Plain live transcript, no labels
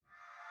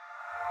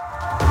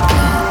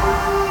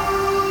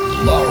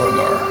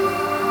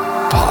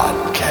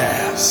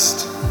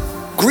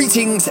Podcast.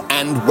 Greetings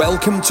and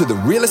welcome to the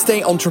Real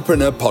Estate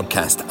Entrepreneur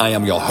Podcast. I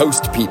am your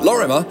host, Pete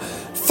Lorimer,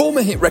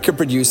 former hit record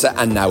producer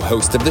and now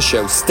host of the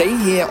show Stay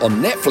Here on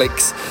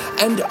Netflix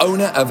and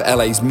owner of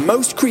LA's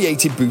most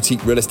creative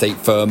boutique real estate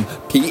firm,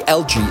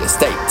 PLG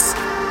Estates.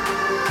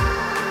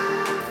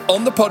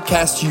 On the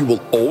podcast, you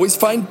will always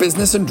find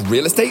business and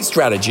real estate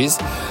strategies,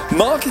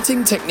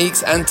 marketing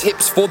techniques, and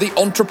tips for the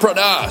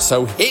entrepreneur.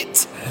 So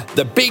hit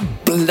the big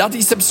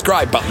bloody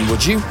subscribe button,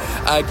 would you?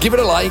 Give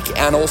it a like,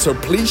 and also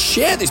please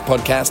share this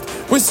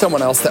podcast with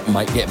someone else that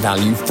might get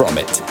value from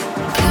it.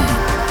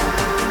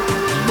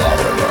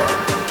 Lorimer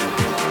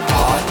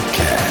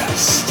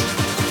Podcast.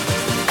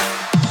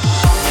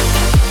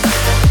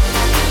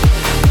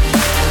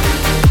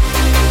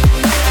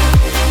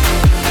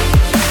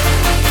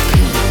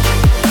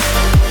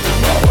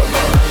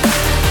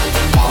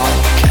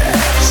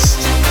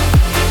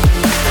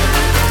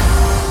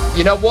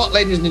 You know what,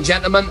 ladies and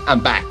gentlemen,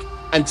 I'm back.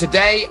 And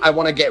today I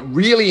want to get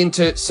really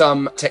into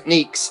some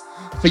techniques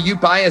for you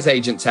buyer's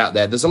agents out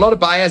there. There's a lot of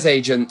buyer's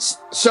agents.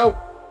 So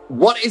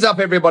what is up,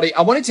 everybody?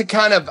 I've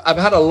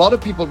had a lot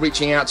of people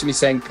reaching out to me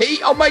saying,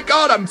 Pete, oh my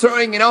God, I'm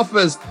throwing in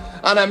offers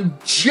and I'm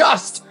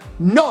just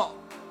not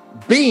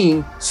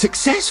being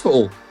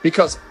successful.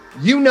 Because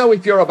you know,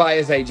 if you're a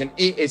buyer's agent,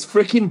 it is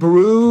freaking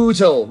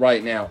brutal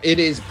right now. It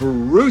is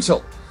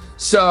brutal.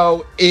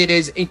 So it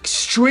is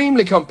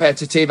extremely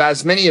competitive.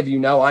 As many of you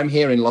know, I'm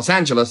here in Los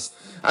Angeles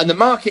and the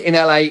market in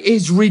LA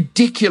is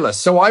ridiculous.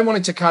 So I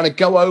wanted to kind of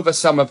go over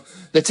some of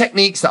the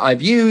techniques that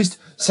I've used,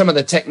 some of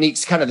the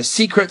techniques, kind of the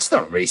secrets.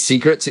 They're not really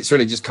secrets. It's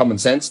really just common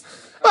sense.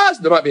 Well,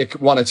 there might be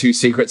one or two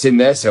secrets in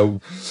there.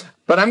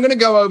 But I'm going to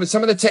go over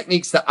some of the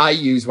techniques that I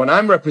use when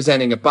I'm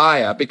representing a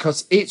buyer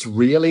because it's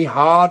really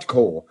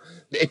hardcore.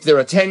 If there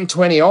are 10,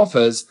 20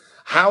 offers,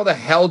 how the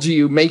hell do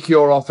you make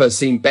your offer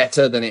seem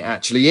better than it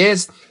actually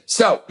is?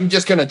 So I'm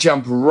just going to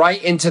jump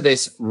right into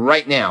this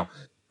right now.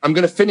 I'm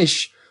going to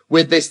finish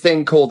with this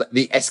thing called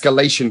the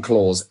escalation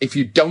clause. If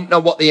you don't know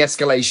what the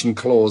escalation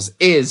clause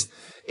is,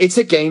 it's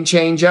a game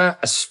changer,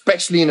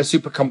 especially in a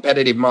super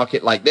competitive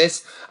market like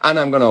this. And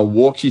I'm going to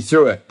walk you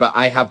through it, but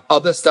I have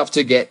other stuff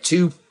to get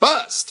to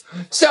first.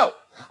 So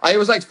I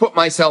always like to put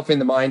myself in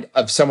the mind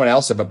of someone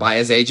else, of a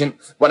buyer's agent.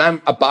 When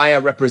I'm a buyer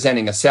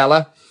representing a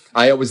seller,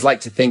 I always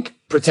like to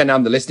pretend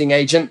I'm the listing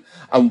agent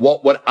and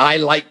what would I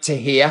like to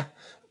hear?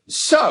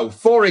 So,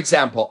 for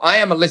example, I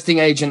am a listing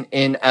agent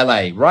in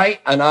LA, right?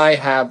 And I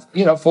have,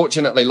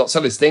 fortunately, lots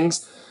of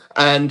listings.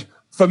 And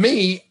for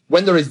me,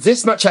 when there is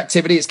this much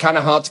activity, it's kind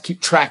of hard to keep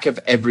track of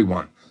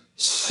everyone.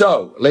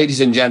 So,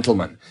 ladies and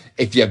gentlemen,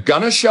 if you're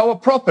going to show a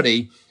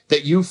property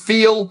that you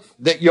feel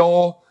that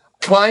your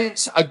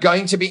clients are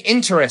going to be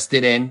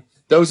interested in,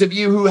 those of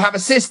you who have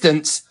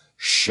assistants,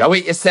 show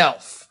it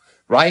yourself.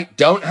 Right?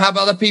 Don't have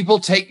other people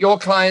take your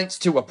clients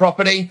to a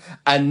property,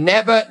 and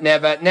never,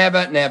 never,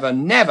 never, never,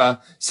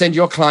 never send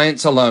your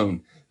clients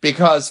alone,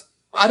 because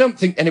I don't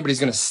think anybody's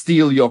going to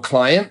steal your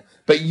client,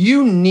 but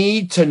you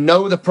need to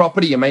know the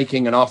property you're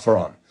making an offer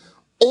on.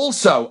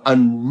 Also,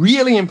 and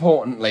really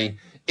importantly,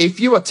 if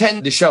you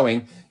attend the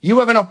showing, you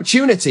have an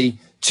opportunity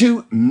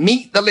to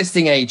meet the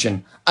listing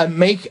agent and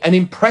make an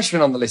impression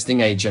on the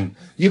listing agent.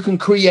 You can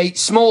create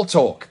small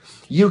talk.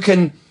 You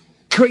can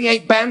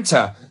create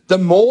banter. The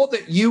more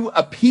that you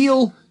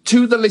appeal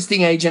to the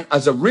listing agent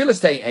as a real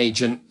estate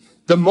agent,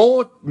 the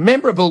more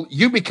memorable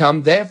you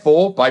become.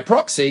 Therefore, by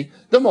proxy,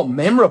 the more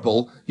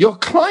memorable your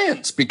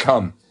clients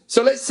become.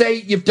 So let's say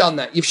you've done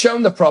that. You've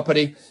shown the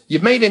property.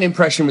 You've made an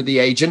impression with the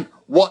agent.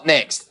 What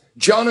next?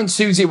 John and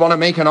Susie want to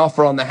make an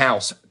offer on the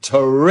house.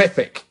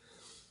 Terrific.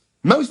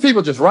 Most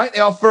people just write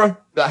the offer,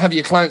 have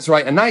your clients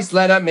write a nice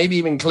letter, maybe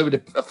even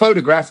include a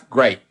photograph.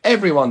 Great.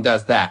 Everyone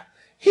does that.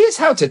 Here's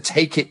how to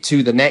take it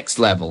to the next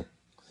level.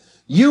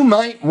 You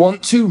might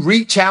want to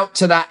reach out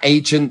to that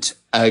agent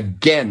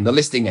again, the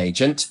listing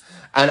agent,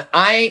 and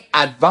I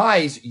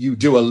advise you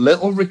do a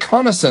little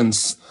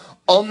reconnaissance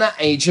on that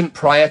agent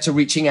prior to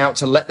reaching out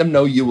to let them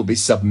know you will be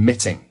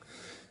submitting.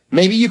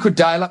 Maybe you could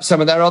dial up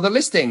some of their other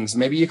listings.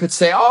 Maybe you could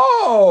say,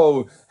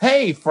 oh,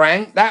 hey,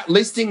 Frank, that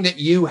listing that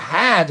you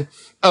had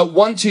at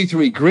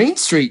 123 Green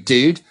Street,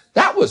 dude,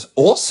 that was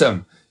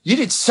awesome. You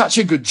did such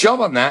a good job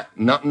on that.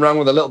 Nothing wrong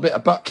with a little bit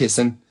of butt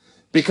kissing,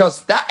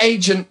 because that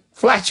agent,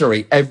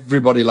 flattery,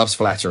 everybody loves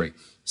flattery.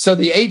 So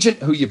the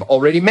agent who you've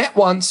already met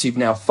once, you've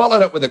now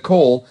followed up with a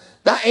call,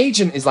 that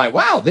agent is like,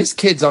 wow, this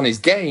kid's on his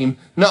game.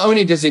 Not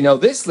only does he know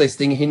this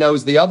listing, he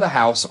knows the other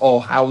house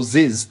or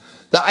houses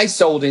that I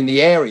sold in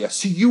the area.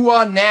 So you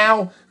are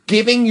now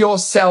giving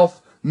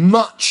yourself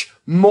much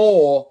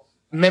more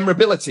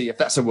memorability, if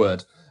that's a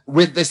word,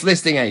 with this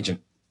listing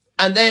agent.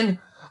 And then,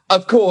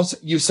 of course,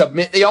 you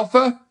submit the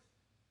offer.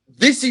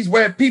 This is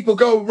where people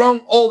go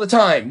wrong all the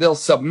time. They'll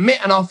submit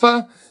an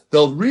offer.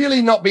 There'll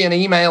really not be an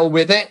email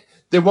with it.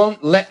 They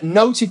won't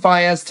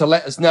notify us to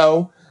let us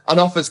know an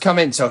offer's come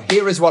in. So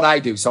here is what I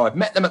do. So I've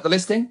met them at the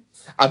listing.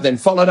 I've then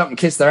followed up and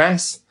kissed their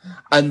ass.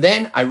 And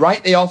then I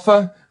write the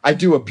offer. I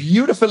do a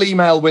beautiful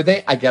email with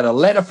it. I get a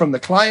letter from the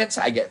clients.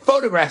 I get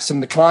photographs from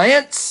the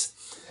clients.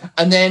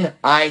 And then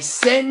I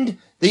send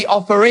the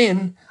offer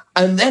in,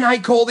 and then I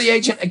call the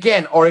agent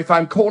again. Or if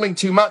I'm calling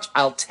too much,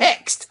 I'll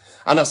text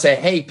and I'll say,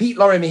 hey, Pete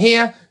Lorimer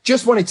here.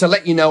 Just wanted to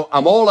let you know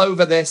I'm all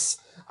over this.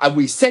 And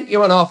we sent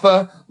you an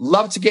offer.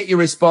 Love to get your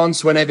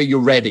response whenever you're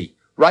ready,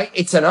 right?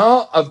 It's an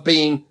art of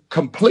being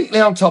completely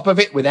on top of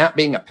it without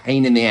being a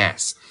pain in the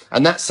ass.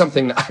 And that's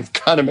something that I've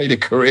kind of made a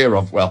career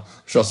of. Well,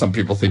 I'm sure some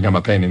people think I'm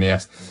a pain in the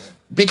ass.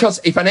 Because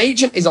if an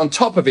agent is on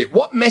top of it,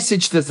 what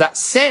message does that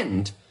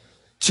send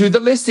to the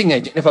listing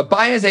agent? If a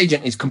buyer's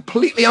agent is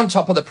completely on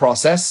top of the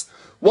process,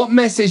 what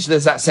message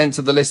does that send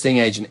to the listing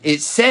agent?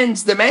 It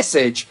sends the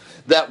message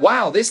that,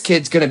 wow, this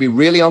kid's going to be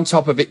really on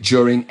top of it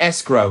during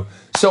escrow.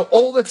 So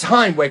all the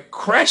time we're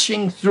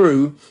crashing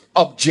through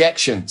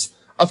objections.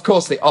 Of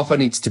course, the offer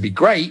needs to be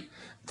great.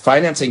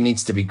 Financing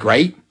needs to be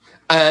great.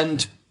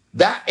 And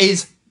that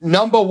is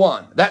number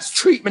one. That's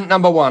treatment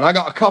number one. I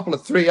got a couple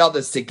of 3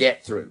 others to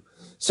get through.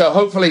 So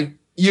hopefully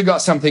you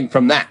got something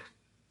from that.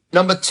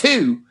 Number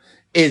 2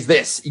 is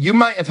this. You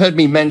might have heard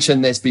me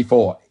mention this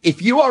before.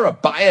 If you are a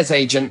buyer's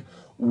agent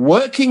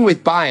working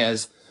with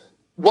buyers,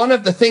 one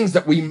of the things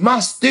that we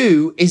must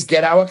do is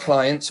get our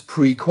clients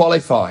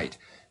pre-qualified.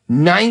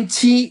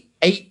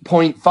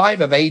 98.5%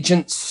 of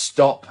agents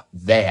stop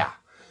there.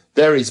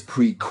 There is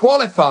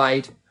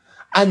pre-qualified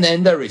and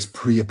then there is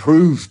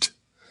pre-approved.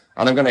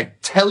 And I'm going to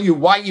tell you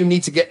why you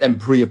need to get them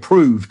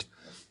pre-approved,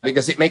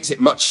 because it makes it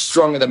much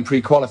stronger than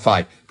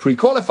pre-qualified.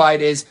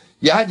 Pre-qualified is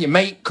you had your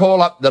mate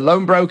call up the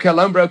loan broker.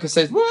 Loan broker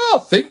says, well, I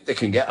think they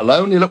can get a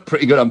loan. They look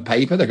pretty good on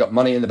paper. They've got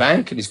money in the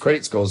bank and his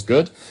credit score's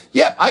good.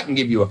 Yeah, I can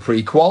give you a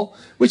pre-qual,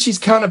 which is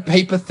kind of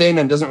paper thin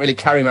and doesn't really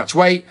carry much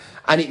weight.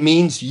 And it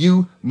means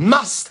you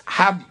must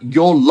have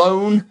your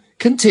loan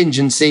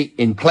contingency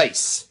in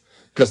place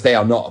because they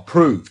are not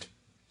approved.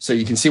 So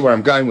you can see where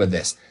I'm going with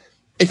this.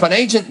 If an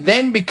agent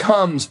then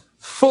becomes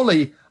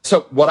fully,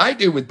 so what I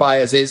do with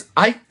buyers is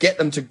I get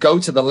them to go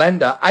to the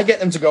lender. I get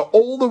them to go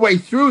all the way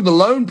through the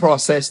loan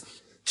process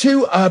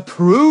to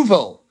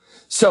approval.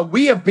 So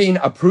we have been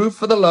approved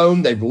for the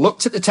loan. They've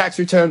looked at the tax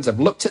returns. They've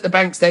looked at the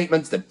bank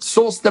statements. They've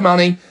sourced the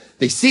money.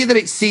 They see that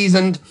it's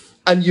seasoned,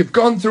 and you've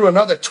gone through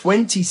another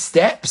 20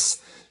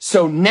 steps.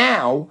 So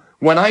now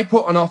when I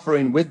put an offer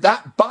in with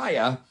that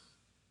buyer,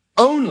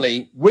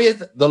 only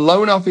with the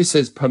loan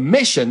officer's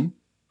permission,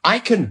 I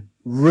can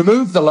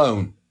remove the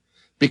loan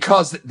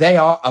because they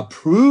are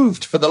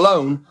approved for the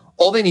loan.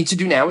 All they need to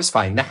do now is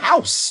find the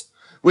house,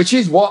 which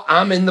is what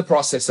I'm in the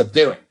process of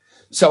doing.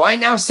 So I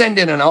now send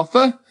in an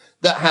offer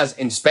that has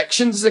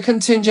inspections as a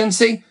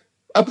contingency,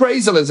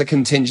 appraisal as a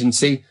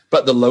contingency,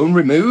 but the loan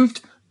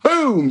removed.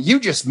 Boom, you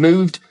just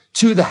moved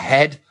to the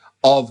head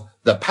of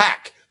the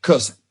pack,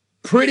 because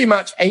pretty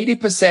much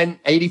 80%,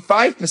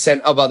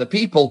 85% of other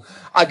people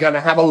are going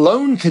to have a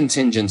loan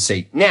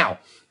contingency. Now,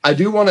 I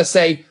do want to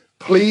say,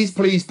 please,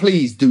 please,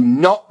 please do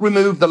not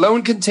remove the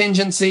loan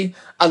contingency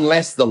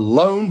unless the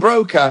loan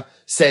broker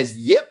says,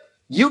 yep,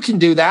 you can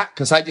do that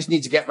because I just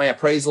need to get my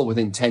appraisal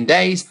within 10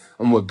 days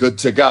and we're good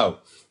to go.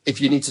 If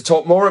you need to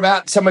talk more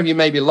about, some of you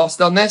may be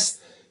lost on this.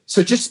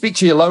 So just speak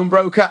to your loan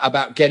broker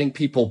about getting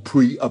people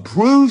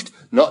pre-approved,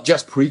 not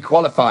just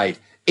pre-qualified.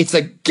 It's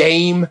a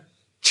game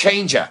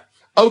changer.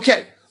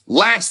 Okay,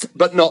 last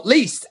but not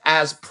least,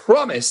 as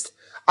promised,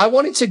 I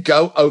wanted to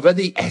go over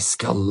the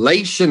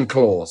escalation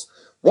clause.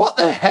 What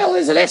the hell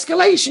is an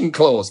escalation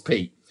clause,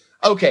 Pete?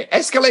 Okay,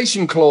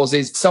 escalation clause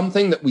is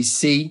something that we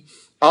see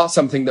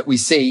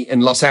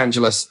in Los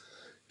Angeles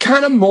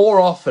kind of more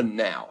often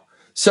now.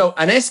 So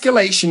an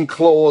escalation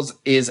clause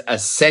is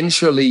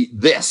essentially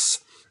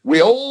this.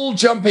 We all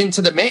jump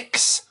into the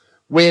mix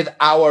with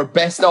our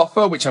best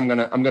offer, which I'm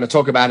gonna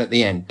talk about at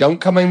the end. Don't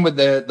come in with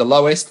the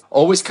lowest.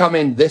 Always come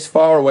in this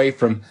far away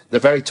from the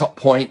very top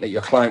point that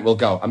your client will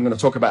go. I'm gonna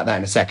talk about that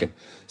in a second.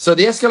 So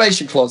the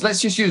escalation clause,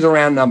 let's just use a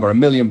round number, $1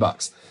 million.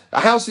 The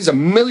house is $1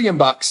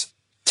 million.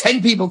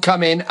 10 people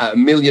come in at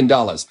 $1 million.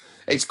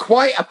 It's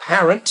quite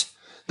apparent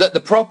that the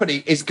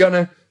property is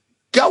gonna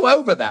go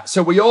over that.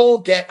 So we all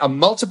get a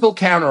multiple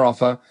counter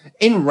offer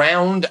in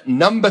round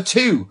number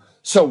 2.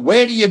 So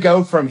where do you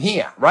go from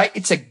here, right?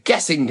 It's a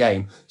guessing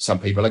game. Some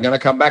people are going to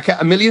come back at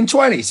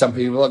 $1,020,000. Some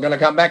people are going to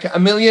come back at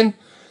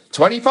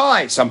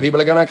 $1,025,000. Some people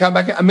are going to come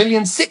back at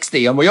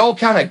 $1,060,000. And we all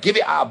kind of give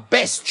it our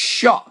best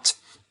shot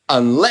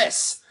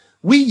unless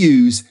we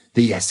use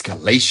the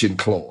escalation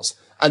clause.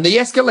 And the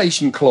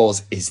escalation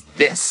clause is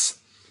this.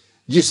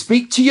 You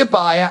speak to your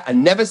buyer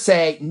and never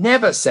say,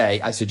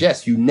 I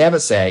suggest you never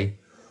say,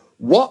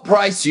 what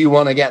price do you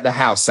want to get the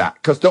house at?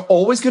 Because they're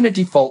always going to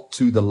default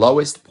to the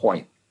lowest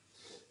point.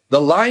 The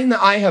line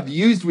that I have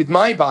used with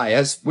my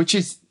buyers, which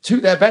is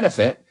to their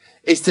benefit,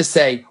 is to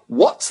say,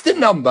 what's the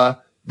number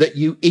that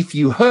if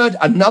you heard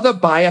another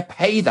buyer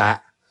pay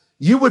that,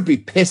 you would be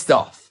pissed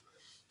off.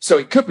 So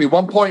it could be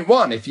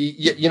 1.1.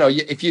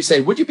 If you say,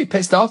 would you be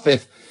pissed off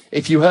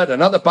if you heard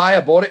another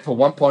buyer bought it for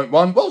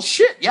 1.1? Well,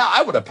 shit, yeah,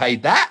 I would have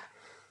paid that.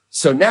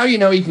 So now you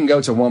know he can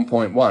go to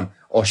 1.1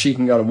 or she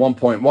can go to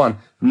 1.1.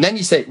 And then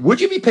you say,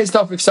 would you be pissed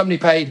off if somebody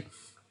paid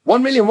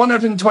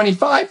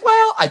 1,125,000?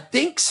 Well, I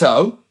think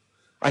so.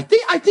 I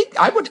think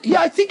I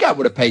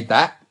would have paid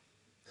that.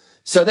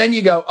 So then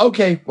you go,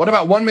 okay, what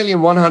about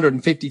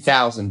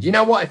 1,150,000? You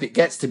know what? If it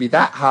gets to be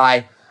that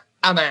high,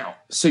 I'm out.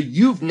 So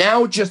you've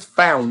now just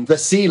found the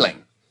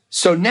ceiling.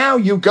 So now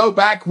you go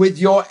back with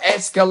your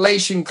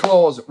escalation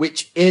clause,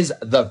 which is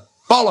the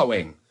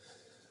following.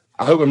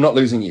 I hope I'm not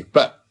losing you,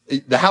 but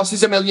the house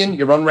is $1 million.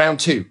 You're on round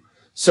 2.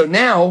 So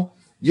now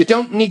you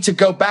don't need to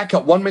go back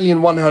at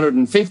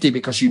 1,150,000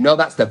 because you know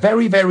that's the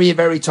very, very,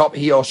 very top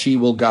he or she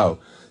will go.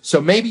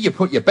 So maybe you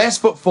put your best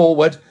foot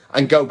forward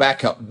and go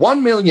back at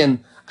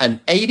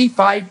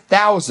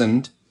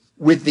 1,085,000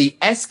 with the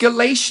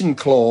escalation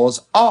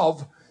clause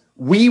of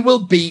we will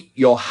beat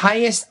your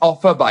highest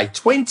offer by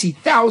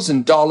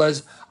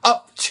 $20,000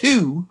 up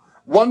to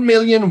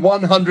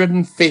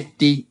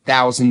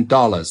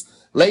 $1,150,000.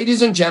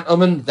 Ladies and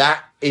gentlemen,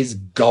 that is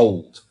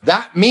gold.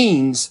 That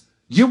means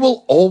you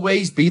will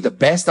always be the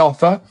best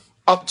offer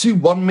up to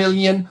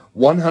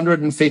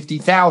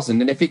 $1,150,000.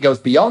 And if it goes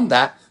beyond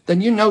that,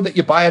 then you know that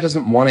your buyer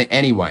doesn't want it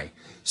anyway.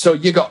 So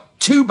you got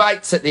 2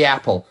 bites at the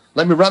apple.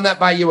 Let me run that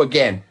by you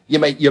again. You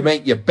make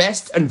your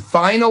best and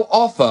final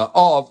offer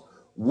of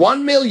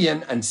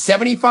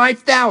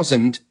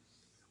 $1,075,000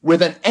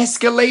 with an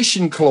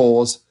escalation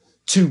clause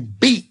to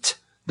beat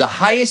the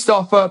highest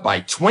offer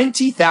by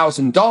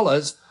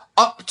 $20,000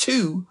 up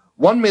to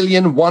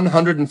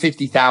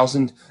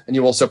 $1,150,000. And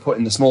you also put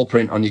in the small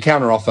print on your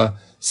counter offer,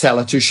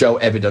 seller to show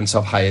evidence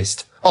of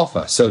highest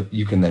offer. So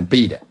you can then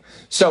beat it.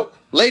 So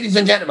ladies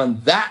and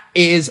gentlemen, that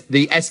is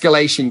the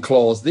escalation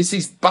clause. This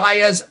is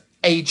buyer's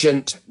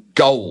agent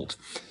gold.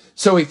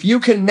 So if you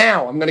can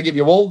now, I'm going to give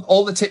you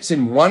all the tips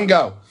in one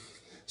go.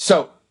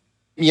 So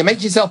you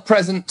make yourself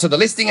present to the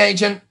listing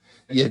agent,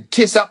 you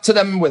kiss up to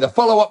them with a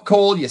follow-up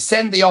call, you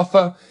send the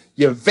offer,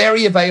 you're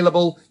very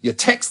available, you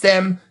text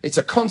them, it's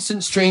a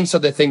constant stream so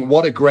they think,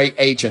 what a great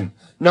agent.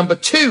 Number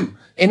 2,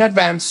 in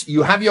advance,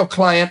 you have your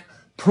client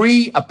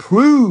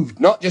pre-approved,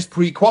 not just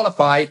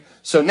pre-qualified.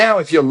 So now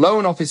if your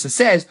loan officer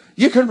says,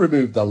 you can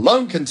remove the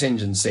loan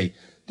contingency.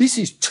 This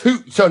is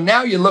 2. So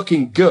now you're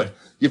looking good.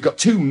 You've got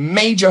 2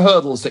 major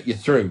hurdles that you're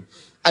through.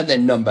 And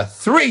then number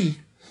 3,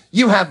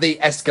 you have the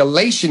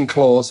escalation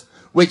clause,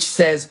 which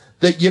says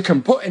that you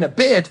can put in a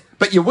bid,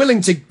 but you're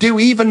willing to do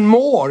even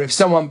more if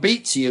someone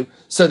beats you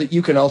so that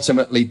you can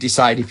ultimately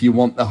decide if you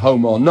want the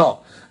home or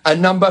not.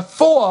 And number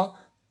 4,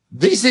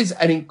 this is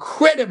an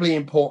incredibly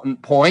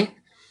important point.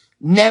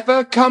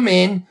 Never come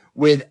in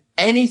with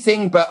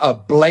anything but a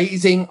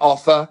blazing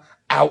offer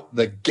out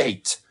the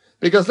gate.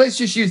 Because let's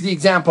just use the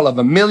example of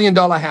 $1 million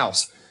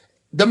house.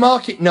 The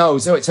market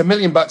knows, it's $1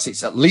 million.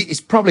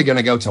 It's probably going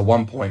to go to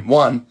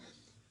 1.1.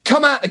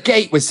 Come out the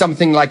gate with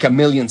something like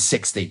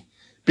 $1,060,000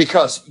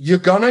 because you're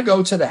going to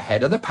go to the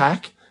head of the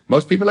pack.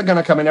 Most people are going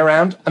to come in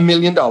around $1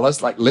 million,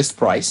 like list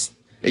price.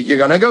 You're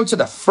going to go to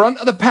the front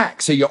of the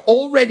pack. So you're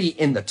already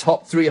in the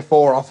top 3 or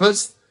 4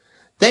 offers.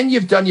 Then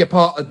you've done your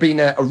part of being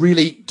a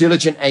really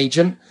diligent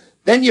agent.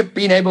 Then you've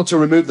been able to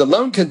remove the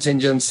loan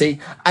contingency.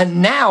 And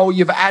now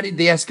you've added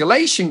the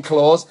escalation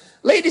clause.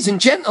 Ladies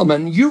and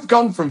gentlemen, you've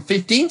gone from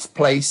 15th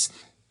place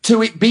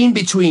to it being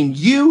between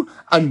you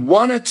and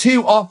 1 or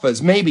 2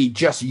 offers, maybe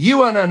just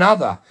you and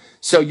another.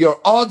 So your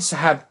odds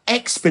have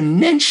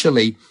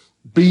exponentially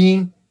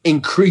been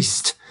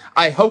increased.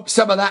 I hope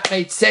some of that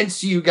made sense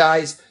to you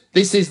guys.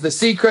 This is the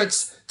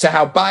secrets to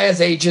how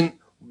buyer's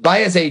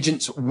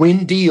agents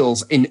win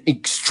deals in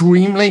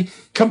extremely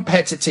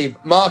competitive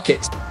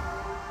markets.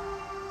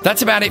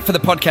 That's about it for the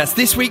podcast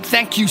this week.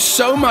 Thank you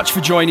so much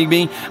for joining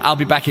me. I'll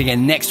be back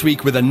again next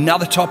week with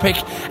another topic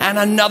and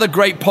another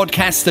great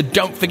podcast. So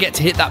don't forget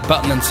to hit that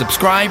button and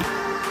subscribe.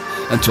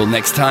 Until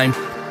next time,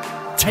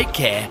 take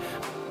care,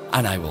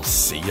 and I will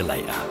see you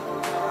later.